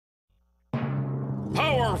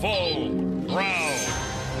Powerful. Brown.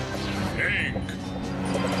 Pink.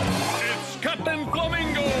 It's Captain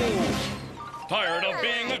Flamingo. Tired of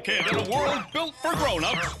being a kid in a world built for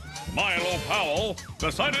grown-ups, Milo Powell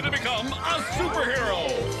decided to become a superhero.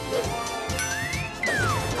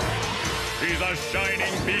 He's a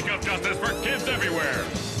shining beacon of justice for kids everywhere.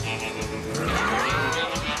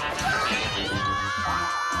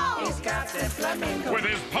 With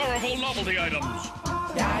his powerful novelty items.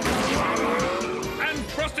 And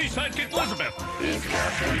trusty sidekick Elizabeth.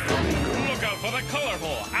 Look out for the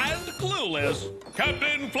colorful and clueless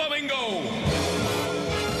Captain Flamingo.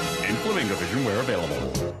 In Flamingo Vision where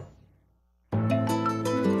available.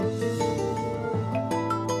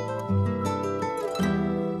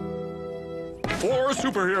 For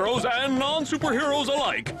superheroes and non-superheroes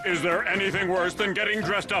alike, is there anything worse than getting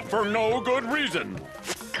dressed up for no good reason?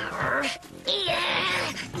 Hi,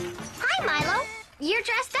 Milo. You're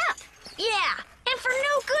dressed up. Yeah, and for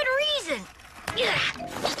no good reason.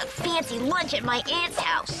 Just a fancy lunch at my aunt's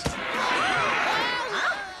house.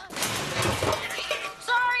 Huh?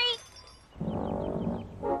 Sorry.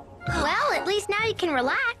 Well, at least now you can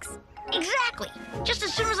relax. Exactly. Just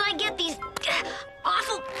as soon as I get these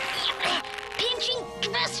awful pinching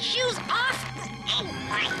dress shoes off,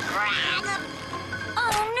 I grab them.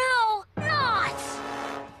 Oh no, knots!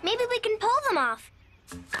 Maybe we can pull them off.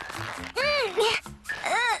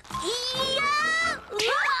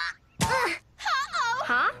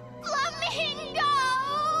 Huh? Flamingo!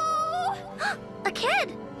 A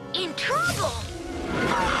kid! In trouble!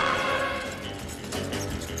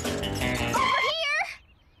 Over here!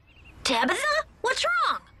 Tabitha, what's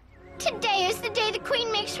wrong? Today is the day the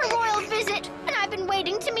Queen makes her royal visit, and I've been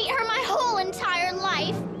waiting to meet her my whole entire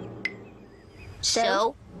life.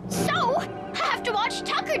 So? So, I have to watch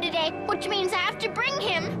Tucker today, which means I have to bring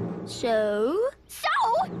him. So,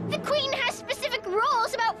 the Queen has specific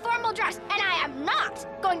rules about formal dress, and I am not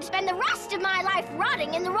going to spend the rest of my life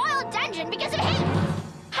rotting in the royal dungeon because of him.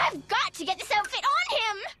 I've got to get this outfit on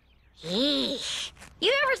him. Eesh.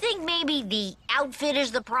 You ever think maybe the outfit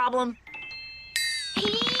is the problem?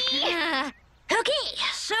 Okay,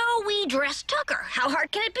 so we dress Tucker. How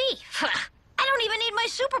hard can it be? I don't even need my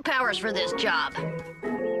superpowers for this job.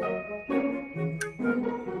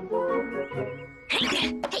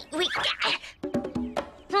 Hey, we...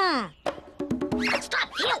 Stop,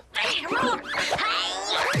 you!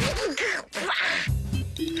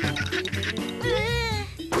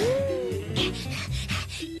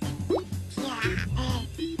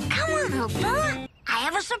 Come on, little fella. I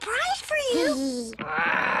have a surprise for you.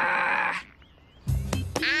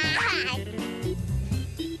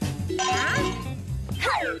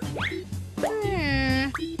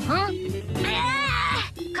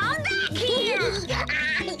 Come back here!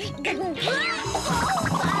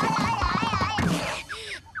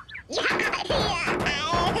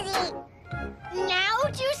 Now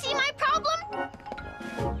do you see my problem?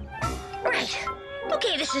 Right.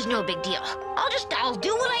 Okay, this is no big deal. I'll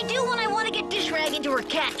do what I do when I want to get dish rag into her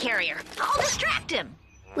cat carrier. I'll distract him.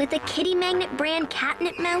 with a kitty magnet brand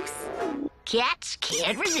catnip mouse? Cats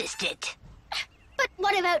can't resist it. But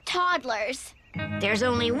what about toddlers? There's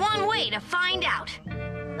only one way to find out.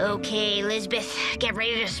 Okay, Lisbeth, get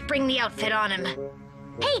ready to spring the outfit on him.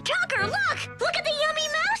 Hey, Tucker, look! Look at the yummy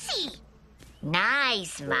mousey!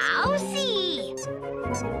 Nice mousey!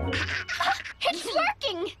 It's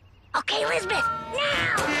working! Okay, Lisbeth,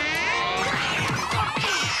 now!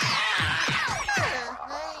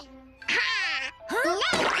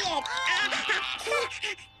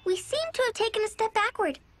 We seem to have taken a step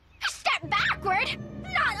backward. A step backward?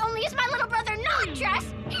 Not only is my little brother not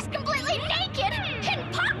dressed, he's completely naked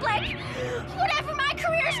in public. Whatever my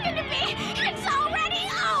career's gonna be, it's already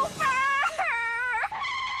over.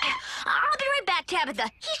 I'll be right back, Tabitha.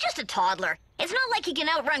 He's just a toddler. It's not like he can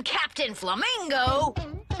outrun Captain Flamingo.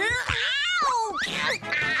 Ow! Ow,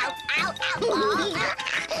 ow, ow,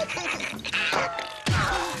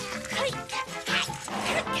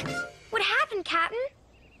 What happened, Captain?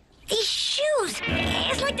 These shoes,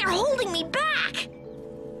 it's like they're holding me back.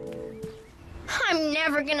 I'm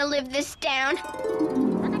never gonna live this down.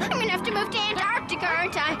 I'm gonna have to move to Antarctica,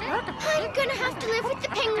 aren't I? I'm gonna have to live with the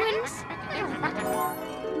penguins.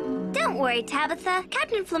 Don't worry, Tabitha.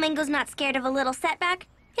 Captain Flamingo's not scared of a little setback.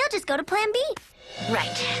 He'll just go to Plan B.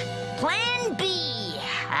 Right. Plan B.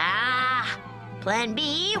 Plan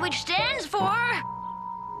B, which stands for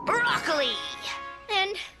broccoli.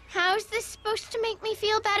 And how's this supposed to make me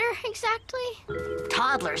feel better, exactly?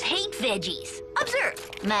 Toddlers hate veggies.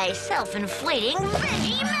 Observe my self-inflating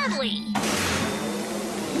veggie medley.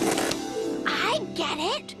 I get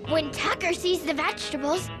it. When Tucker sees the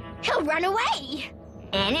vegetables, he'll run away.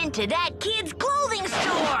 and into that kid's clothing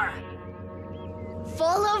store.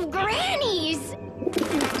 Full of grannies.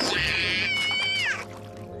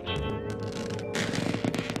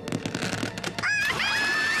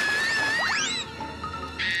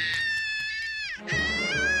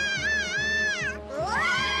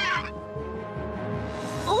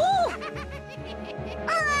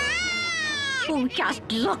 Oh,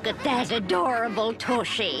 just look at that adorable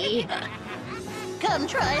tushy. Come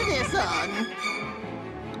try this on.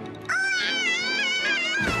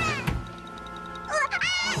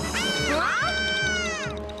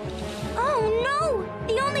 Oh no!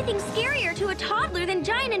 The only thing scarier to a toddler than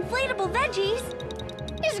giant inflatable veggies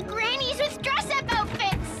Is grannies with dress-up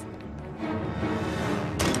outfits.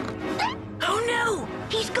 Oh no!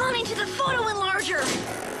 He's gone into the photo enlarger!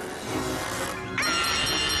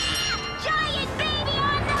 Giant baby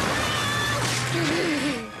on the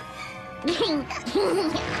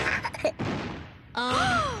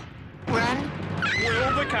Run.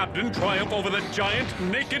 Will the captain triumph over the giant,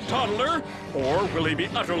 naked toddler? Or will he be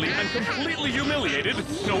utterly and completely humiliated?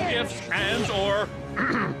 No ifs, ands, or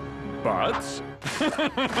buts?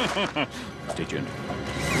 Stay tuned.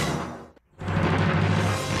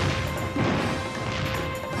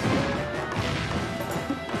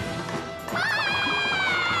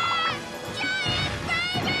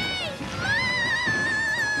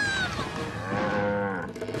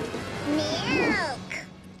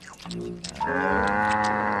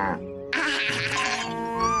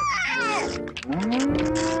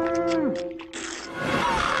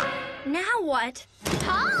 Now what?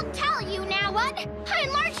 I'll tell you now what. I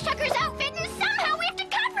enlarged Tucker's outfit and somehow we have to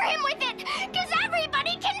cover him with it. Because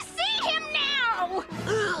everybody can see him now.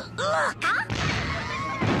 Huh?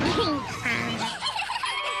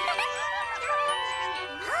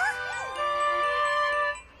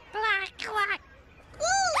 Black, black.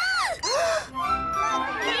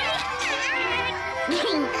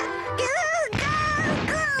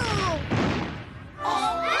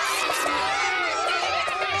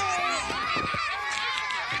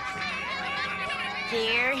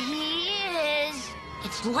 There he is.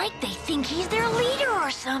 It's like they think he's their leader or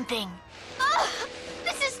something. Oh,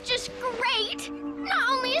 this is just great. Not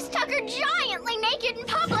only is Tucker giantly naked in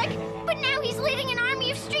public, but now he's leading an army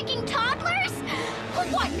of streaking toddlers.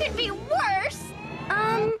 What could be worse?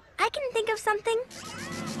 I can think of something.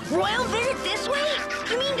 Royal visit this way?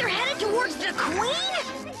 You mean they're headed towards the Queen?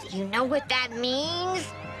 You know what that means?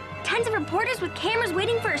 Tons of reporters with cameras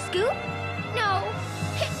waiting for a scoop? No,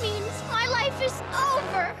 it means my life is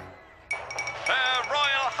over. Her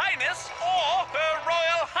Royal Highness or Her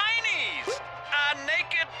Royal Heinies. A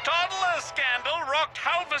naked toddler scandal rocked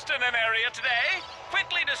Halveston area today,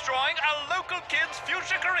 quickly destroying a local kid's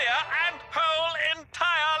future career and whole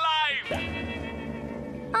entire life.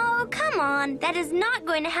 Oh, come on. That is not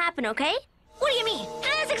going to happen, okay? What do you mean?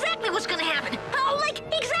 That's exactly what's gonna happen. Oh, like,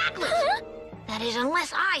 exactly. That is,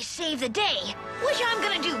 unless I save the day, which I'm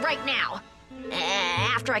gonna do right now.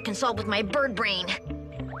 After I consult with my bird brain.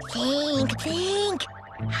 Think.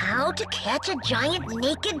 How to catch a giant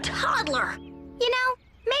naked toddler. You know,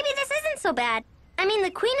 maybe this isn't so bad. I mean,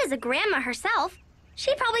 the Queen is a grandma herself.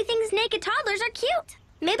 She probably thinks naked toddlers are cute.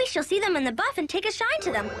 Maybe she'll see them in the buff and take a shine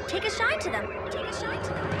to them. Take a shine to them. Take a shine to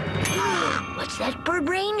them. What's that, bird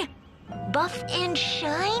brain? Buff and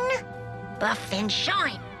shine? Buff and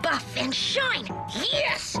shine. Buff and shine.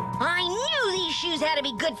 Yes! I knew these shoes had to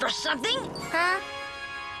be good for something. Huh?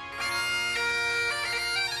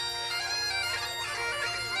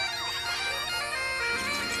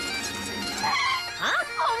 Huh?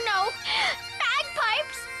 Oh no,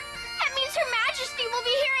 bagpipes! That means Her Majesty will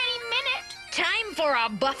be here any minute. Time for a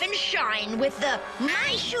buff and shine with the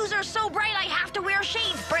My shoes are so bright I have to wear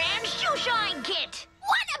shades brand shoe shine kit.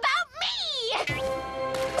 What about me?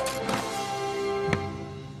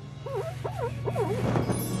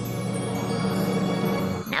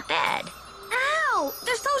 Not bad. Ow!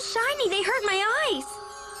 They're so shiny, they hurt my eyes.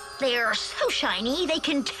 They're so shiny they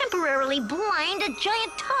can temporarily blind a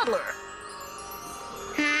giant toddler.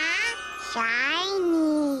 Huh?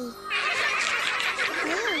 Shiny.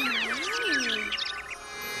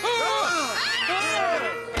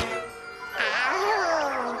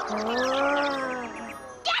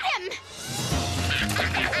 Get him!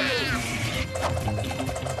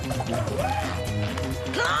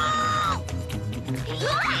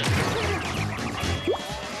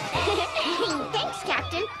 Thanks,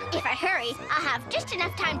 Captain. If I hurry, I'll have just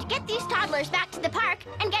enough time to get these toddlers back to the park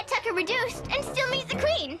and get Tucker reduced and still meet the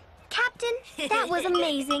Queen. Captain, that was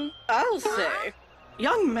amazing. I'll say,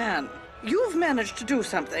 young man, you've managed to do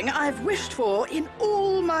something I've wished for in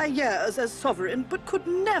all my years as sovereign, but could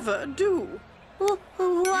never do. What's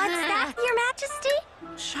that, Your Majesty?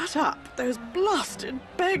 Shut up. Those blasted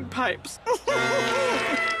bagpipes. The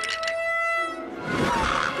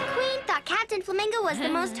Queen thought Captain Flamingo was the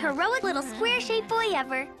most heroic little square-shaped boy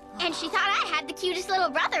ever. And she thought I had the cutest little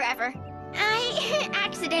brother ever. I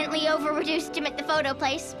accidentally over-reduced him at the photo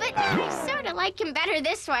place, but I sort of like him better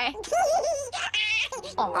this way.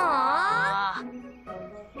 Aww.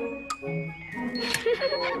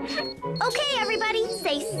 Okay, everybody,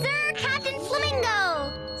 say Sir Captain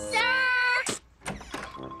Flamingo! Sir!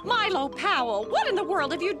 Milo Powell, what in the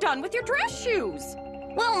world have you done with your dress shoes?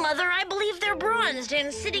 Well, Mother, I believe they're bronzed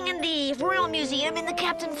and sitting in the Royal Museum in the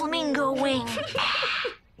Captain Flamingo wing.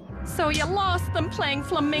 So you lost them playing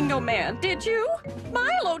Flamingo Man, did you?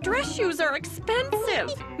 Milo, dress shoes are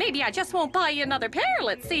expensive. Maybe I just won't buy you another pair.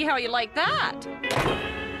 Let's see how you like that.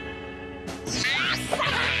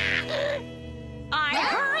 I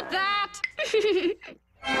heard that.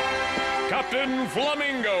 Captain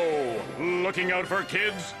Flamingo, looking out for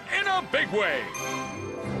kids in a big way.